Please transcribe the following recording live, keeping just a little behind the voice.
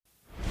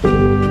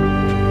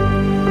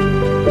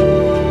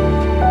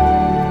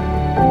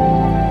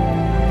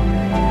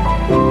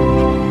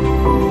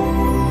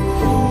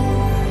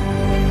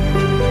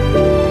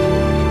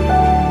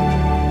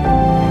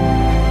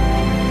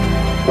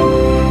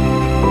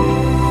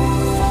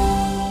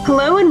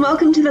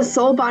to the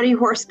Soul Body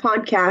Horse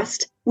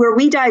podcast, where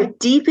we dive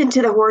deep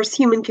into the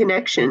horse-human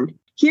connection.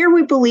 Here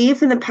we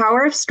believe in the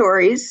power of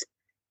stories,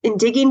 in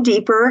digging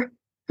deeper,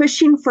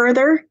 pushing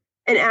further,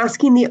 and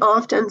asking the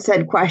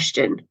oft-unsaid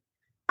question.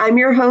 I'm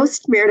your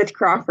host, Meredith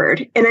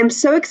Crawford, and I'm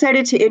so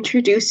excited to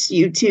introduce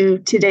you to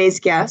today's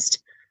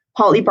guest,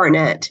 Holly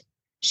Barnett.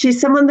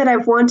 She's someone that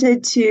I've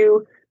wanted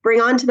to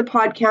bring onto the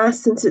podcast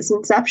since its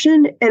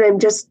inception, and I'm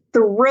just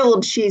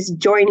thrilled she's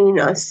joining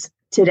us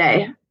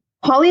today.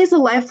 Holly is a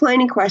lifeline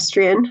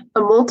equestrian, a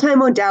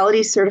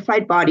multimodality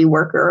certified body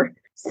worker,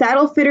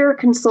 saddle fitter,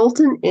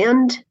 consultant,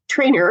 and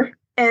trainer,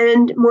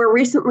 and more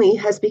recently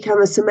has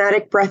become a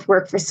somatic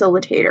breathwork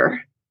facilitator.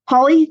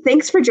 Holly,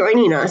 thanks for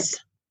joining us.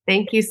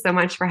 Thank you so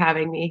much for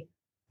having me.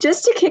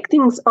 Just to kick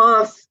things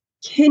off,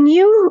 can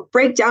you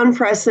break down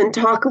for us and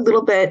talk a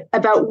little bit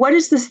about what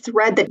is this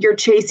thread that you're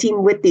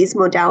chasing with these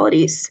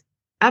modalities?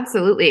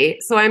 Absolutely.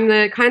 So I'm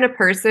the kind of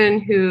person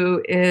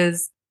who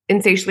is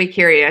insatiably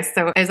curious.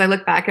 So as I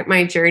look back at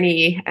my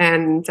journey,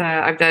 and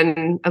I've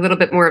done a little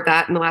bit more of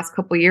that in the last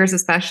couple of years,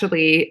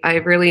 especially,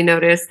 I've really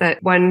noticed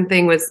that one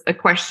thing was a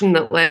question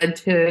that led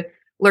to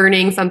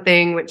learning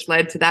something, which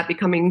led to that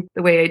becoming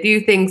the way I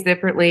do things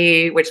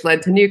differently, which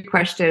led to new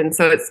questions.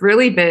 So it's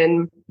really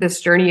been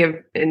this journey of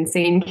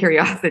insane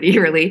curiosity,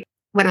 really.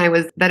 When I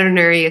was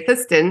veterinary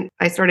assistant,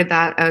 I started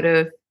that out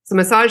of some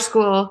massage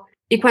school.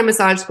 Equine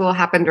massage school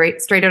happened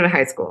straight out of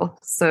high school.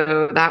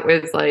 So that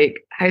was like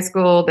high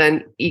school,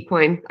 then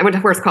equine. I went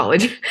to horse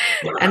college.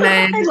 And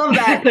then I love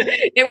that.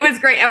 It was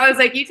great. I was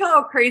like, you tell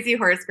a crazy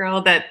horse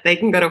girl that they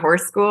can go to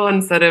horse school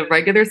instead of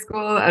regular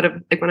school. Out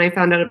of like when I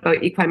found out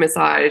about equine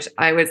massage,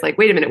 I was like,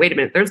 wait a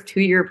minute. There's a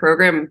 2-year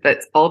program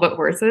that's all about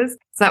horses.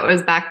 So that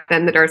was back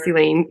then the Darcy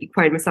Lane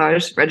Equine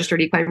Massage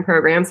Registered Equine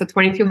Program. So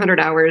 2,200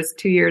 hours,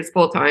 2 years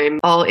full time,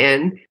 all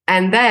in.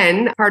 And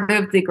then part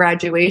of the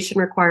graduation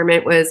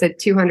requirement was a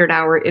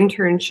 200-hour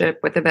internship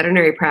with a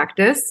veterinary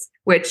practice,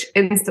 which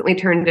instantly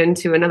turned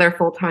into another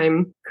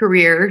full-time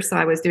career. So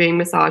I was doing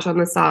massage on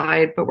the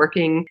side, but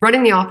running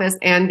the office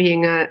and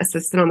being an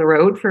assistant on the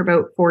road for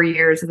about 4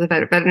 years as a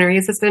veterinary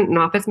assistant and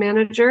office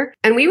manager.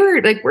 And we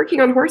were like working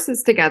on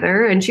horses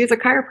together, and she was a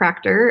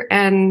chiropractor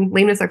and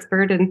lameness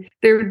expert. And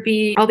there would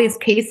be all these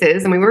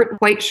cases, and we weren't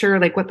quite sure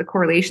like what the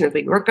correlation is.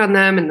 We worked on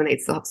them, and then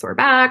they'd still have sore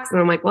backs. And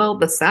I'm like, well,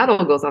 the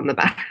saddle goes on the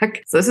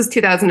back. So this is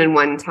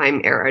 2001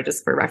 time era,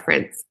 just for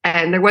reference.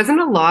 And there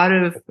wasn't a lot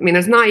of,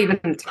 there's not even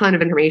a ton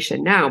of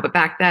information now, but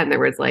back then there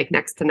was like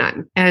next to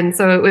none. And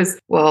so it was,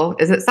 well,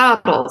 is it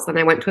saddles? And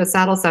I went to a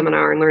saddle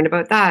seminar and learned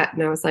about that.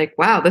 And I was like,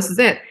 wow, this is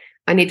it.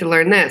 I need to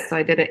learn this. So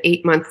I did an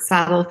 8-month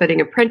saddle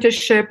fitting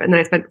apprenticeship. And then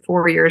I spent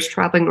 4 years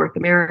traveling North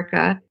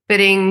America,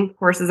 fitting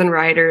horses and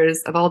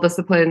riders of all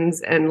disciplines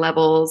and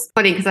levels.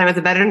 Funny, because I was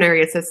a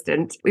veterinary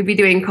assistant. We'd be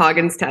doing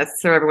Coggins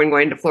tests for everyone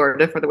going to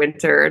Florida for the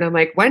winter. And I'm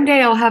like, one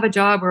day I'll have a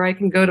job where I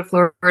can go to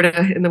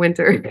Florida in the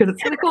winter because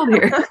it's really cold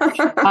here.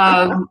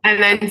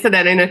 So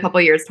then in a couple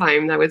of years'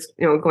 time, I was,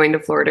 going to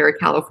Florida or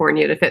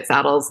California to fit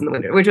saddles in the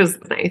winter, which was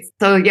nice.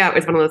 So yeah, it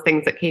was one of those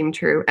things that came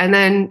true. And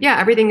then, yeah,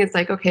 everything is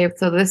like, okay,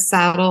 so this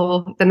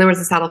saddle, then there was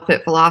a saddle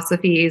fit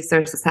philosophies.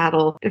 There's a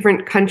saddle,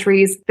 different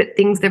countries fit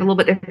things a little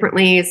bit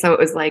differently. So it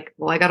was like,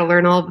 well, I got to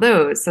learn all of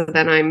those. So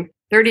then I'm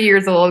 30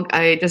 years old.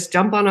 I just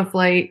jump on a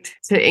flight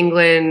to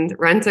England,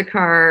 rent a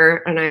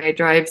car, and I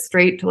drive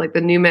straight to like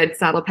the New Med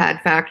saddle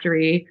pad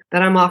factory.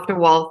 Then I'm off to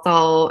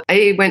Walsall.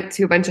 I went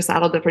to a bunch of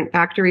saddle different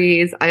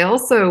factories. I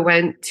also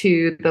went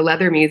to the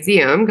leather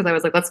museum because I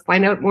was like, let's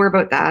find out more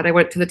about that. I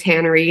went to the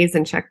tanneries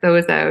and checked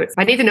those out. If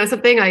I need to know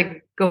something,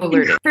 I go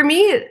learn it. For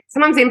me,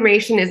 sometimes the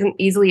information isn't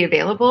easily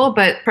available,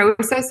 but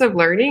process of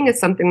learning is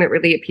something that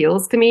really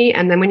appeals to me.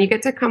 And then when you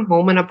get to come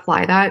home and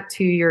apply that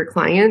to your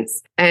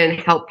clients and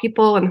help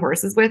people and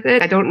horses with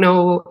it, I don't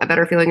know a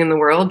better feeling in the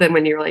world than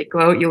when you're like, go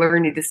out, you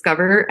learn, you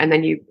discover, and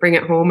then you bring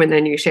it home and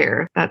then you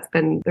share. That's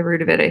been the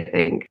root of it, I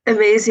think.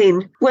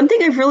 Amazing. One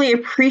thing I've really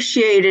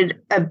appreciated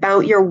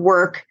about your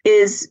work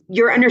is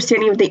your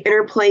understanding of the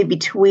interplay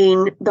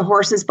between the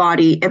horse's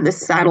body and the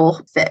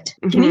saddle fit.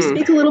 Can you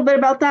speak a little bit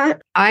about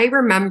that? I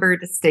remember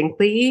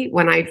distinctly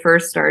when I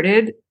first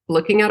started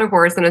looking at a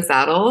horse in a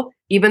saddle,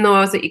 even though I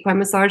was an equine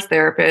massage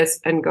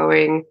therapist, and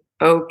going,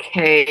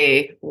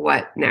 okay,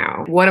 what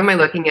now? What am I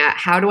looking at?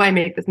 How do I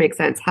make this make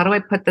sense? How do I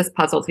put this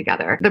puzzle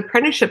together? The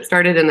apprenticeship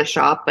started in the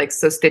shop, like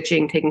so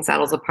stitching, taking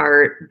saddles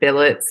apart,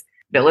 billets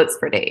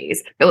for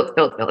days, billets,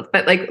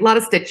 but like a lot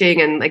of stitching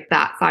and like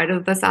that side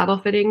of the saddle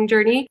fitting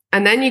journey.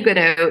 And then you get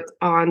out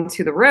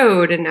onto the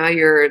road and now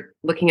you're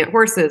looking at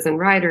horses and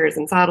riders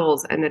and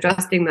saddles and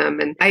adjusting them.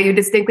 And I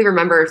distinctly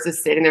remember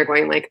just sitting there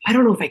going like, I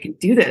don't know if I can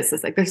do this.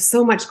 It's like, there's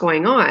so much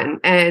going on.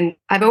 And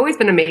I've always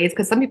been amazed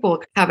because some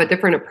people have a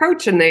different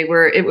approach and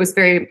it was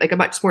very like a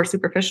much more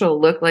superficial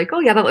look, like, oh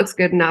yeah, that looks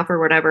good enough or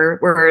whatever.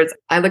 Whereas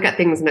I look at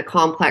things in a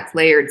complex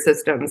layered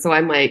system. So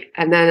I'm like,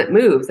 and then it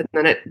moves and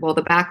then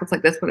the back looks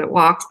like this when it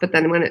walks, but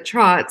then when it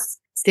trots,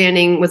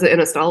 standing, was it in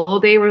a stall all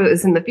day or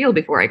was it in the field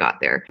before I got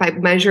there? If I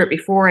measure it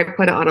before I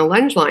put it on a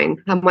lunge line,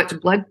 how much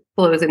blood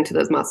flows into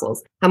those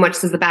muscles? How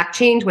much does the back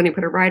change when you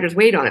put a rider's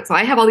weight on it? So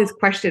I have all these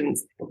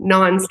questions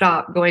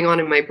nonstop going on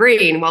in my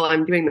brain while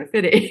I'm doing the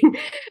fitting.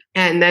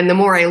 And then the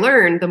more I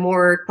learned, the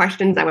more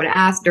questions I would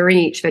ask during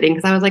each fitting,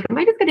 because I was like, am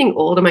I just getting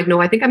old? I'm like,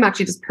 no, I think I'm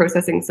actually just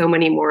processing so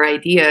many more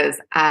ideas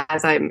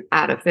as I'm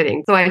at a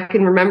fitting. So I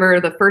can remember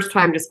the first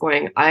time just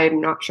going,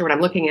 I'm not sure what I'm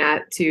looking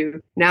at,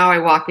 to now I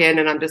walk in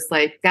and I'm just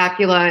like,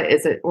 scapula,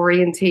 is it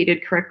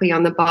orientated correctly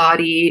on the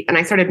body? And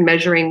I started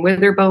measuring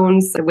wither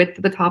bones, the width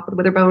of the top of the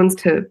wither bones,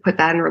 to put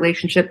that in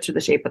relationship to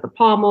the shape of the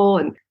pommel.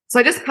 And so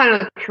I just kind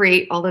of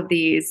create all of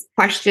these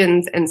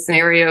questions and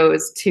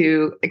scenarios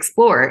to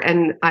explore.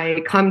 And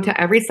I come to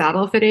every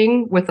saddle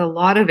fitting with a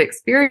lot of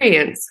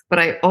experience, but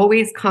I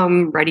always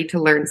come ready to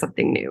learn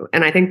something new.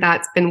 And I think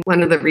that's been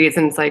one of the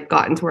reasons I've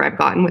gotten to where I've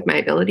gotten with my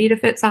ability to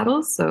fit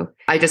saddles. So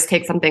I just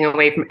take something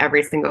away from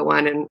every single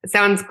one. And it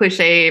sounds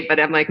cliche, but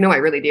I'm like, no, I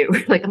really do.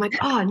 I'm like,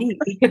 oh, neat.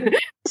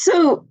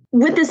 So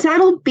with the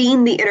saddle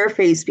being the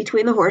interface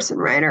between the horse and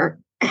rider,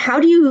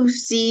 how do you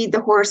see the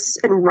horse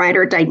and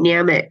rider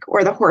dynamic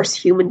or the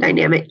horse-human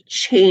dynamic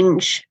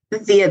change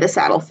via the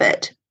saddle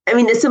fit? I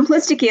mean, the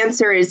simplistic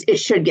answer is it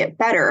should get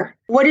better.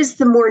 What is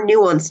the more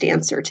nuanced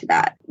answer to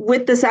that?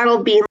 With the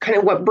saddle being kind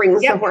of what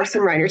brings the horse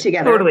and rider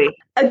together. Totally.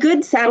 A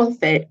good saddle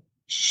fit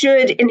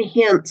should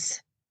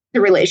enhance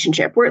the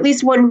relationship, or at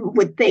least one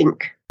would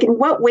think. In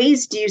what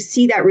ways do you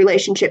see that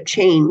relationship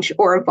change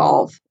or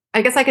evolve?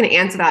 I guess I can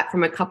answer that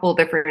from a couple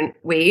different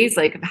ways,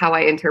 like how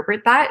I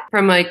interpret that.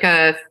 From like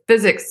a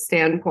physics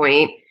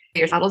standpoint,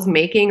 your saddle's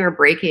making or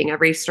breaking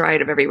every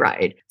stride of every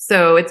ride.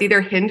 So it's either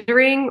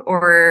hindering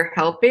or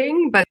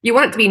helping, but you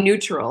want it to be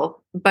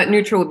neutral, but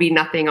neutral would be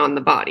nothing on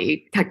the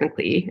body,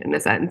 technically, in a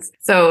sense.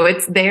 So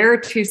it's there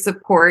to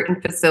support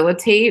and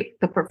facilitate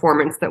the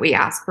performance that we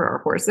ask for our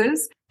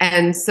horses.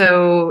 And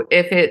so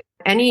if it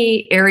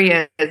any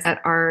areas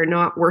that are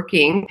not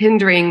working,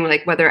 hindering,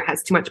 like whether it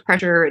has too much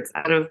pressure, it's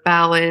out of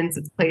balance,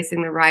 it's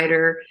placing the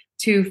rider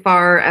too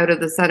far out of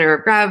the center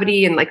of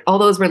gravity, and like all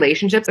those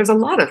relationships, there's a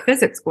lot of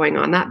physics going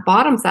on. That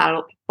bottom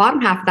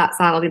half of that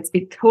saddle needs to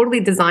be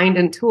totally designed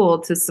and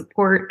tooled to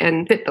support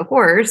and fit the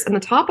horse. And the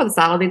top of the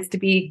saddle needs to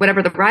be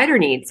whatever the rider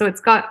needs. So it's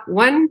got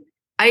one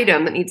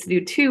item that needs to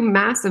do two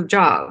massive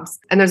jobs.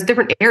 And there's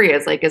different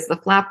areas, like is the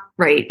flap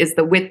right? Is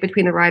the width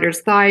between the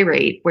rider's thigh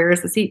right? Where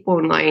is the seat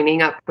bone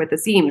lining up with the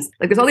seams?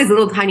 Like there's all these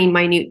little tiny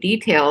minute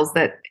details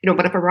that,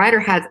 but if a rider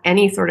has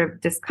any sort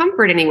of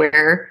discomfort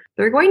anywhere,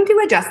 they're going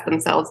to adjust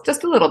themselves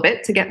just a little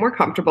bit to get more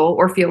comfortable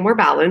or feel more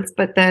balanced.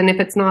 But then if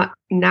it's not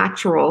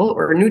natural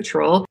or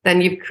neutral, then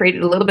you've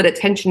created a little bit of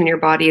tension in your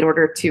body in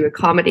order to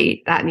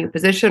accommodate that new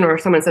position. Or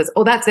if someone says,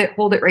 oh, that's it,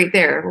 hold it right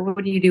there. Well,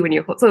 what do you do when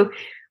you hold? So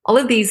all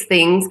of these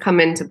things come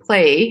into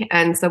play.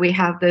 And so we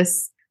have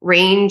this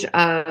range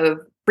of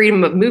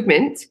freedom of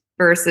movement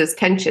versus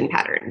tension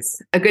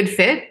patterns. A good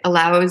fit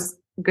allows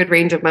good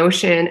range of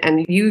motion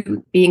and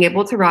you being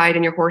able to ride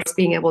and your horse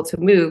being able to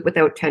move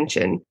without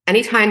tension.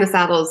 Anytime the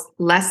saddle's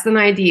less than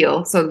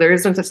ideal, so there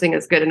is no such thing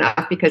as good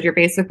enough, because you're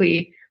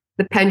basically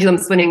the pendulum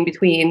swinging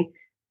between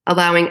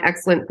allowing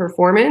excellent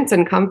performance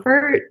and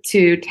comfort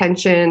to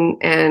tension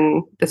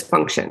and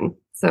dysfunction.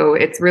 So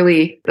it's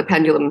really the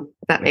pendulum,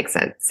 if that makes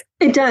sense.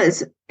 It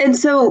does. And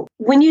so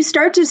when you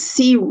start to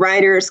see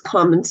riders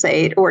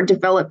compensate or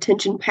develop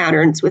tension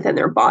patterns within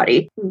their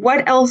body,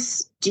 what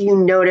else do you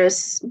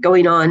notice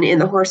going on in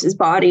the horse's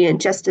body and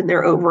just in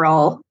their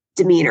overall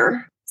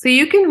demeanor? So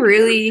you can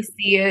really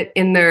see it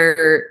in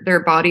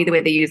their body, the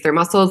way they use their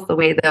muscles, the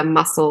way the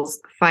muscles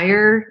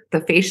fire,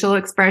 the facial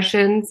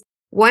expressions.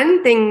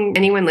 One thing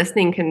anyone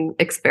listening can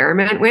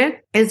experiment with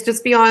is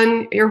just be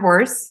on your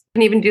horse. You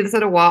can even do this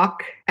at a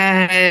walk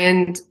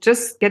and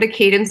just get a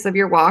cadence of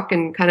your walk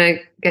and kind of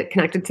get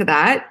connected to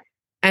that.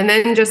 And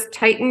then just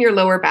tighten your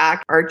lower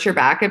back, arch your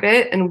back a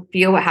bit, and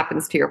feel what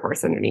happens to your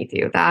horse underneath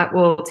you. That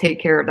will take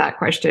care of that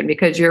question,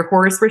 because your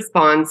horse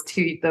responds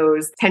to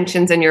those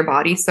tensions in your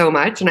body so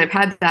much. And I've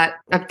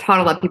taught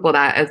a lot of people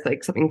that as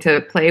like something to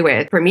play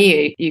with. For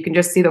me, you can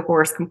just see the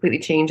horse completely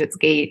change its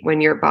gait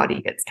when your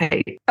body gets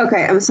tight.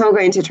 Okay, I'm so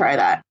going to try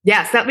that.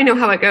 Yes, let me know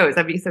how it goes.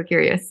 I'd be so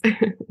curious.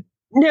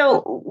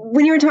 Now,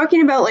 when you were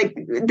talking about like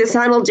the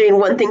saddle doing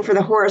one thing for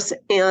the horse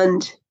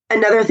and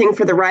another thing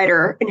for the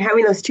rider and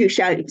having those two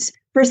shapes,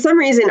 for some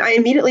reason, I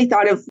immediately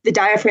thought of the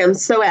diaphragm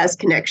psoas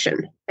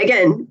connection.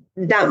 Again,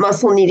 that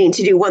muscle needing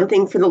to do one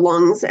thing for the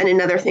lungs and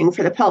another thing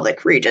for the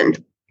pelvic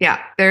region.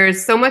 Yeah,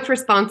 there's so much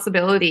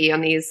responsibility on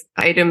these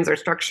items or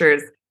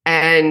structures.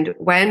 And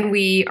when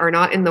we are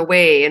not in the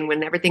way and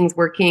when everything's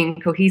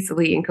working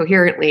cohesively and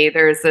coherently,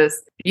 there's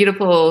this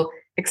beautiful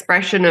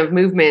expression of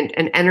movement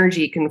and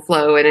energy can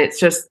flow. And it's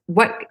just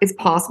what is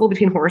possible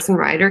between horse and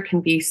rider can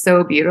be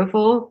so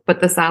beautiful, but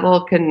the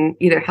saddle can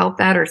either help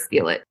that or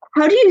steal it.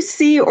 How do you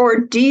see,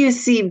 or do you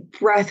see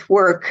breath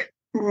work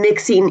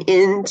mixing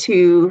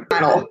into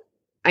saddle?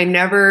 I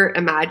never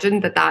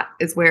imagined that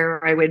is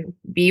where I would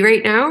be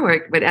right now, or I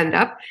would end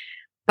up.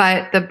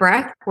 But the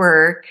breath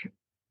work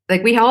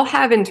Like we all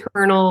have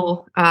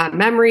internal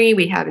memory,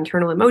 we have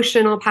internal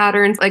emotional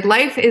patterns. Like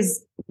life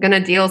is going to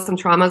deal some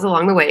traumas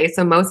along the way.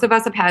 So most of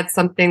us have had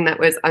something that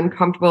was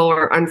uncomfortable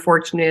or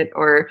unfortunate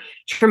or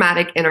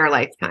traumatic in our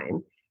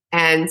lifetime.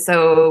 And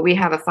so we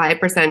have a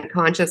 5%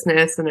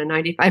 consciousness and a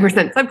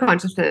 95%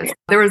 subconsciousness.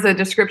 There was a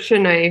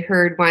description I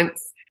heard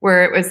once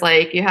where it was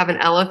like you have an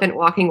elephant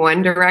walking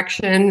one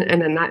direction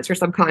and then that's your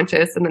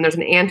subconscious. And then there's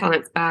an ant on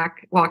its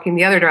back walking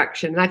the other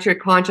direction. That's your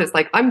conscious,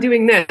 like, I'm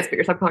doing this, but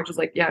your subconscious,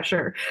 like, yeah,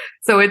 sure.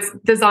 So it's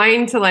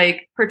designed to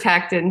like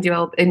protect and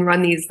develop and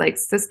run these like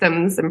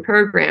systems and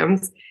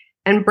programs.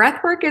 And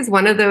breathwork is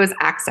one of those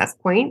access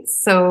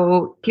points.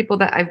 So people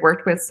that I've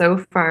worked with so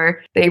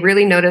far, they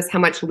really notice how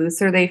much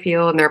looser they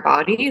feel in their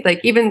body. Like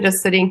even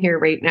just sitting here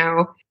right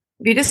now,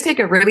 if you just take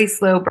a really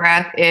slow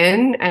breath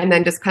in and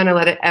then just kind of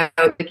let it out,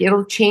 like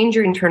it'll change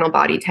your internal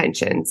body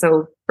tension.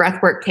 So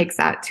breath work takes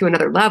that to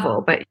another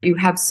level, but you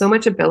have so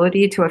much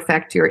ability to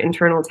affect your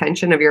internal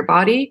tension of your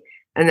body.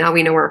 And now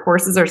we know our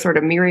horses are sort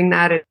of mirroring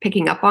that and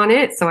picking up on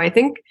it. So I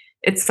think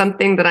it's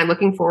something that I'm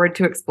looking forward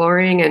to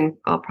exploring, and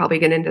I'll probably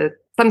get into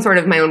some sort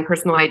of my own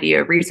personal idea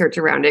of research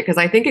around it, because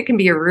I think it can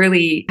be a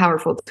really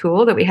powerful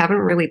tool that we haven't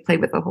really played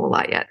with a whole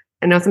lot yet.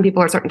 I know some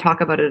people are starting to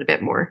talk about it a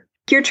bit more.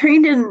 You're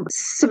trained in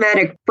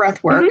somatic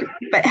breath work,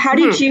 but how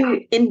did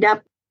you end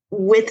up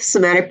with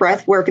somatic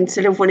breath work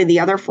instead of one of the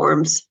other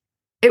forms?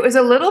 It was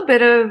a little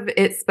bit of,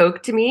 it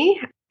spoke to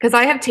me because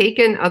I have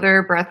taken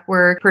other breath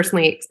work,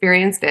 personally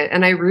experienced it,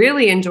 and I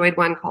really enjoyed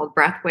one called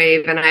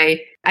Breathwave. And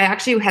I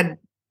actually had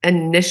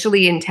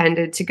initially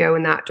intended to go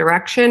in that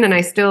direction, and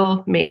I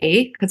still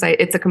may, because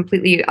it's a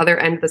completely other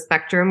end of the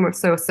spectrum.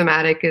 So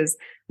somatic is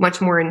much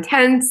more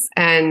intense,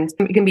 and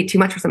it can be too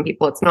much for some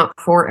people. It's not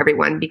for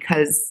everyone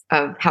because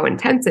of how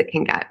intense it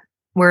can get.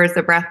 Whereas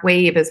the breath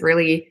wave is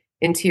really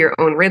into your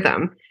own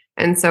rhythm.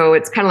 And so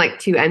it's kind of like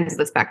two ends of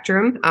the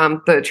spectrum.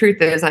 The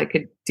truth is I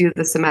could do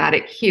the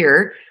somatic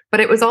here, but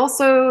it was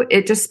also,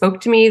 it just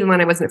spoke to me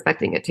when I wasn't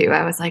expecting it to.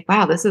 I was like,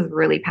 wow, this is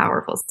really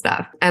powerful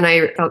stuff. And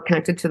I felt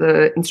connected to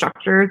the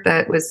instructor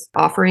that was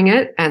offering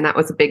it. And that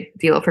was a big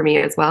deal for me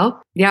as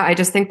well. Yeah, I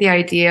just think the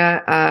idea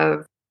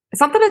of, it's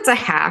not that it's a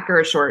hack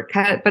or a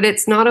shortcut, but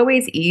it's not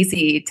always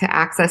easy to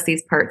access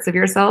these parts of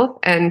yourself.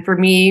 And for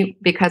me,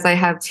 because I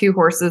have two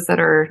horses that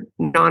are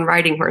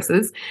non-riding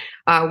horses,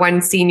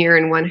 one senior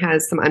and one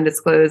has some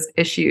undisclosed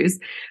issues,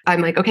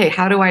 I'm like, okay,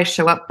 how do I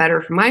show up better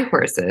for my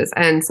horses?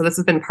 And so this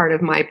has been part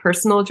of my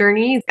personal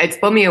journey. It's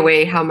blown me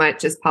away how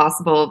much is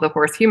possible, the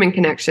horse-human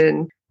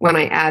connection, when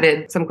I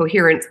added some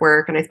coherence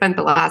work. And I spent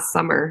the last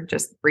summer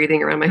just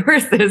breathing around my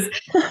horses,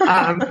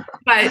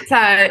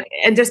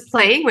 and just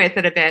playing with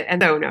it a bit. And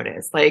they'll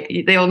notice, like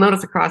they'll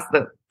notice across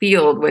the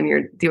field when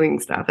you're doing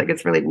stuff. Like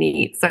it's really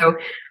neat. So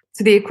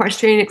the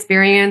equestrian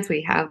experience,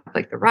 we have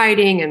like the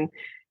riding and,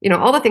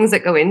 all the things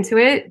that go into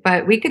it,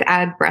 but we could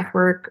add breath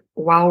work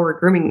while we're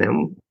grooming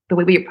them. The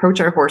way we approach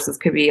our horses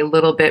could be a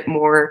little bit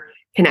more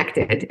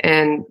connected.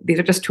 And these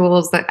are just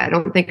tools that I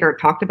don't think are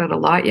talked about a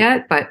lot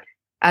yet, but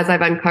as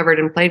I've uncovered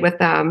and played with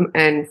them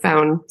and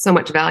found so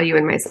much value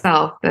in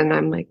myself, then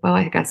I'm like, well,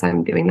 I guess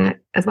I'm doing that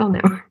as well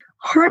now.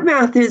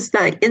 HeartMath is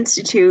that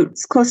institute,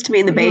 it's close to me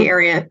in the Bay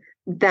Area,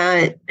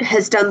 that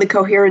has done the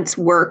coherence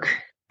work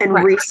and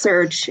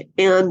research,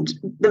 and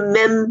the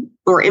mem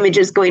or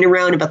images going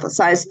around about the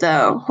size of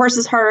the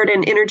horse's heart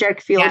and energetic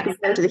field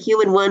compared to the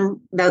human one,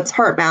 that's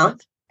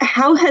HeartMath.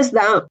 How has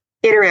that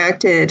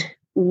interacted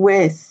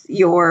with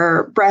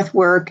your breath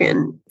work?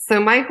 And so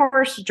my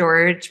horse,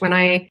 George, when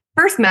I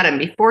first met him,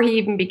 before he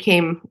even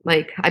became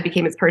like, I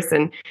became his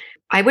person,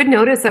 I would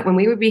notice that when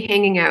we would be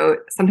hanging out,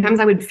 sometimes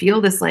I would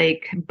feel this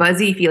like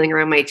buzzy feeling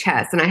around my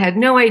chest. And I had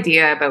no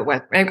idea about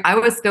what, I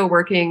was still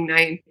working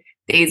 9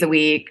 days a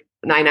week,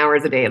 9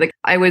 hours a day. Like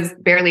I was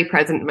barely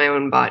present in my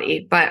own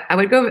body, but I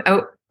would go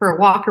out for a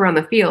walk around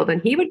the field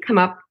and he would come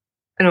up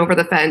and over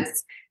the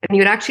fence and he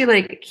would actually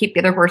like keep the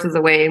other horses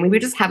away and we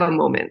would just have a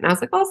moment. And I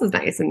was like, oh, this is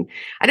nice. And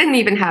I didn't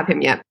even have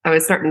him yet. I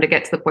was starting to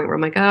get to the point where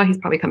I'm like, oh, he's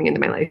probably coming into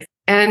my life.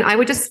 And I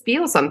would just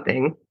feel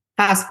something.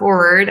 Fast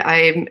forward,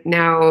 I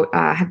now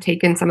have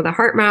taken some of the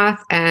HeartMath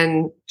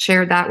and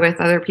shared that with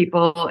other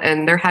people,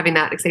 and they're having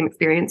that same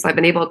experience. So I've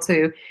been able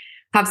to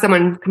have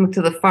someone come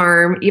to the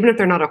farm, even if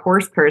they're not a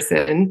horse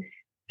person,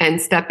 and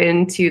step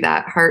into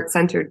that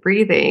heart-centered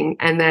breathing.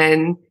 And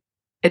then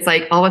it's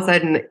like all of a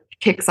sudden it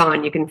kicks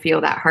on, you can feel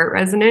that heart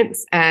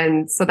resonance.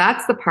 And so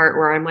that's the part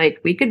where I'm like,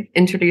 we could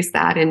introduce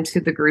that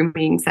into the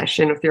grooming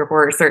session with your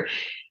horse, or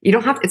you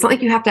don't have to, it's not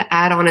like you have to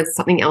add on as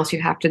something else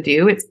you have to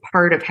do. It's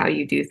part of how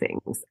you do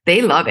things.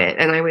 They love it.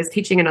 And I was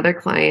teaching another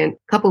client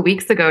a couple of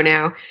weeks ago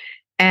now.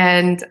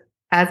 And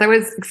as I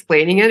was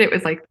explaining it, it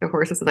was like the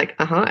horses were like,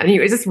 And he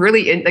was just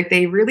really like,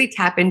 they really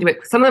tap into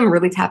it. Some of them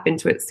really tap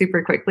into it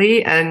super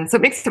quickly. And so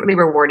it makes it really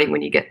rewarding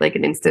when you get like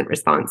an instant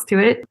response to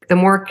it. The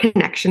more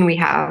connection we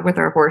have with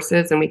our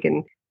horses, and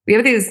we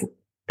have these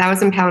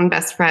 1,000-pound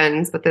best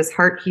friends with this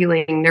heart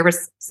healing,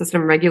 nervous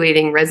system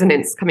regulating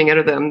resonance coming out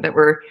of them that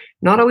we're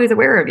not always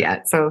aware of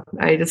yet. So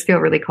I just feel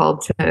really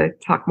called to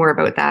talk more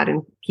about that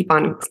and keep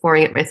on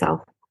exploring it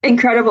myself.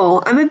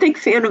 Incredible. I'm a big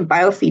fan of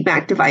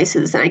biofeedback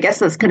devices, and I guess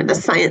that's kind of the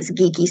science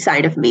geeky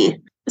side of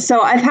me.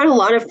 So I've had a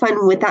lot of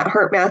fun with that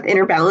HeartMath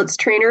Inner Balance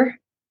Trainer.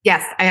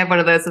 Yes, I have one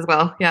of those as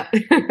well. Yeah.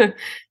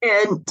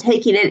 And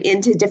taking it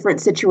into different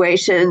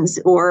situations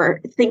or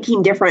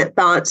thinking different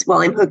thoughts while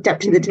I'm hooked up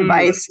to the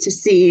device to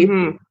see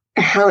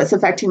how it's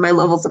affecting my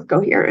levels of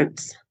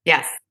coherence.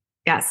 Yes.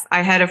 Yes.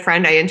 I had a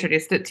friend I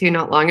introduced it to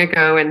not long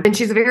ago, and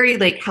she's a very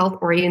like health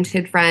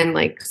oriented friend,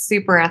 like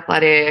super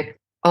athletic,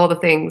 all the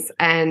things.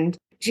 And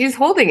she's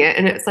holding it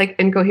and it's like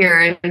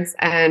incoherence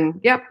and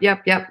yep.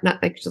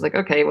 Not like she's like,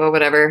 okay, well,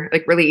 whatever,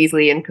 like really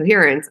easily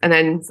incoherence. And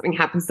then something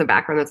happens in the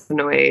background that's a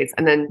noise.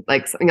 And then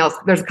like something else,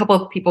 there's a couple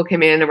of people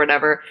came in or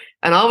whatever.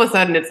 And all of a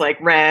sudden it's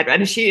like red.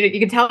 And you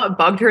can tell it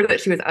bugged her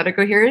that she was out of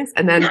coherence.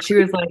 And then she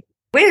was like,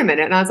 wait a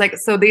minute. And I was like,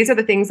 so these are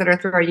the things that are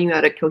throwing you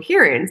out of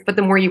coherence. But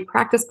the more you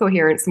practice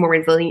coherence, the more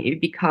resilient you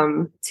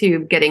become to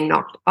getting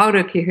knocked out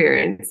of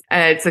coherence.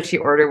 And so she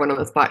ordered one of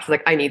those spots. She's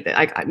like, I need that.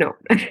 I no.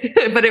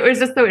 But it was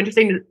just so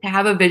interesting to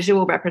have a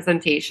visual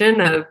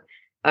representation of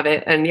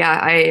it. And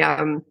yeah, I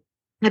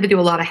had to do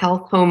a lot of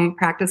health home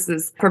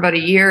practices for about a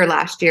year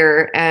last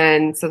year.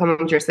 And so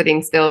sometimes you're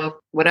sitting still,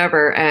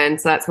 whatever. And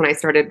so that's when I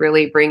started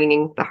really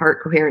bringing the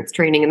heart coherence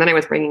training. And then I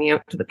was bringing it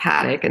out to the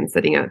paddock and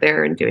sitting out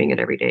there and doing it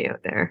every day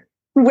out there.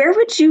 Where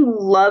would you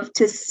love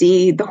to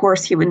see the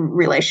horse-human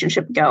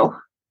relationship go?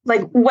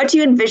 Like, what do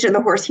you envision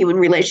the horse-human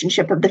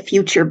relationship of the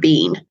future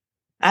being?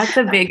 That's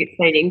a big,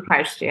 exciting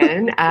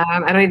question. I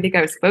don't even think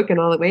I've spoken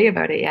all the way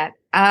about it yet.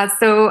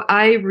 So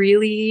I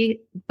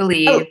really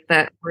believe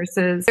that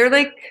horses, they're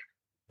like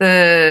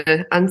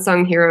the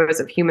unsung heroes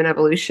of human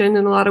evolution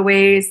in a lot of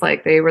ways.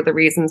 Like they were the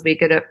reasons we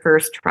could at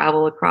first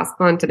travel across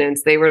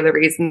continents. They were the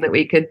reason that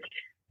we could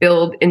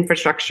build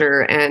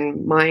infrastructure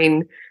and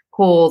mine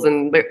holes,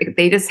 and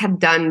they just have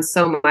done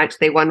so much.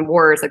 They won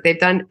wars, like they've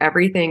done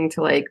everything to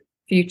like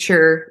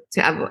future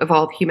to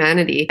evolve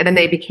humanity. And then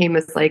they became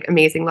this like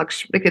amazing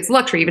luxury. Like it's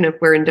luxury, even if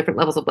we're in different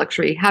levels of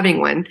luxury having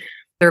one.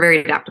 They're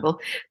very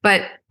adaptable.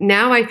 But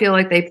now I feel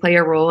like they play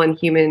a role in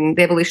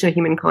the evolution of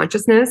human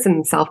consciousness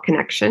and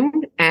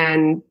self-connection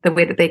and the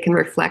way that they can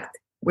reflect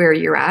where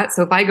you're at.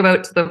 So if I go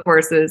out to the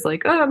horses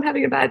like, oh, I'm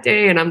having a bad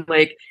day, and I'm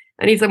like,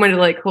 I need someone to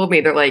like hold me,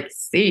 they're like,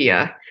 see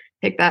ya,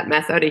 take that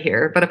mess out of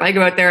here. But if I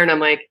go out there and I'm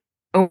like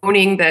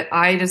owning that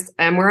I just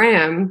am where I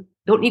am,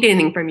 don't need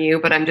anything from you,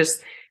 but I'm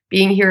just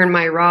being here in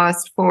my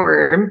rawest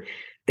form,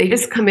 they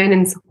just come in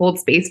and hold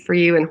space for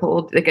you and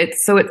hold like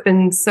it's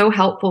been so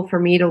helpful for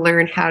me to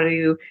learn how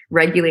to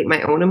regulate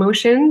my own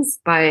emotions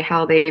by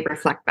how they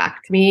reflect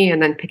back to me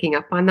and then picking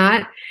up on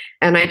that.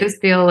 And I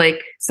just feel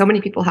like so many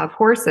people have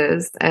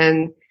horses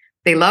and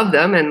they love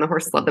them and the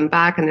horses love them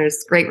back and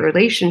there's great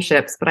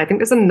relationships. But I think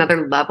there's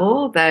another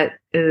level that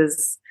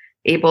is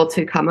able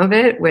to come of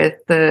it with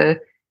the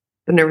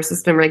nervous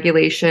system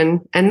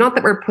regulation. And not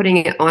that we're putting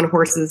it on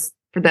horses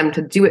for them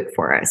to do it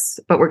for us,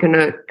 but we're going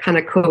to kind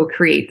of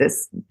co-create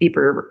this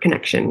deeper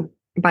connection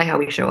by how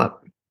we show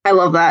up. I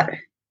love that.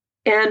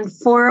 And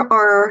for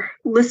our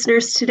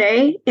listeners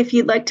today, if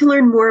you'd like to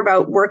learn more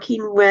about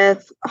working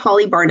with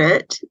Holly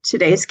Barnett,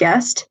 today's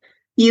guest,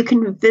 you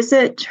can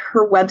visit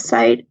her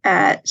website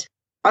at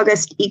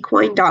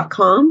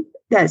augustequine.com.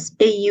 That's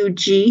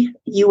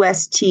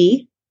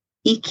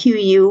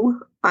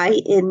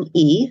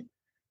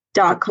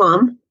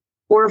AUGUSTEQUINE.com,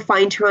 or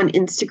find her on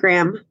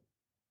Instagram,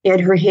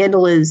 and her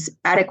handle is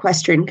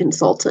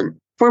 @equestrian_consultant.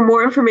 For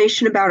more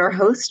information about our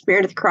host,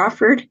 Meredith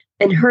Crawford,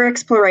 and her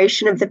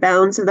exploration of the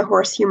bounds of the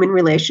horse-human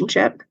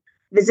relationship,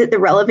 visit the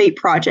Relevate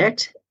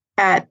Project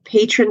at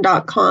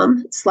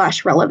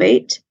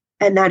patreon.com/relevate,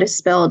 and that is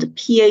spelled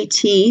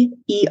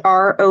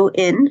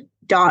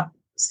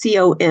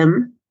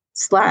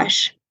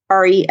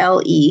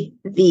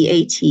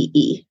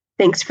patreon.com/relevate.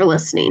 Thanks for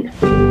listening.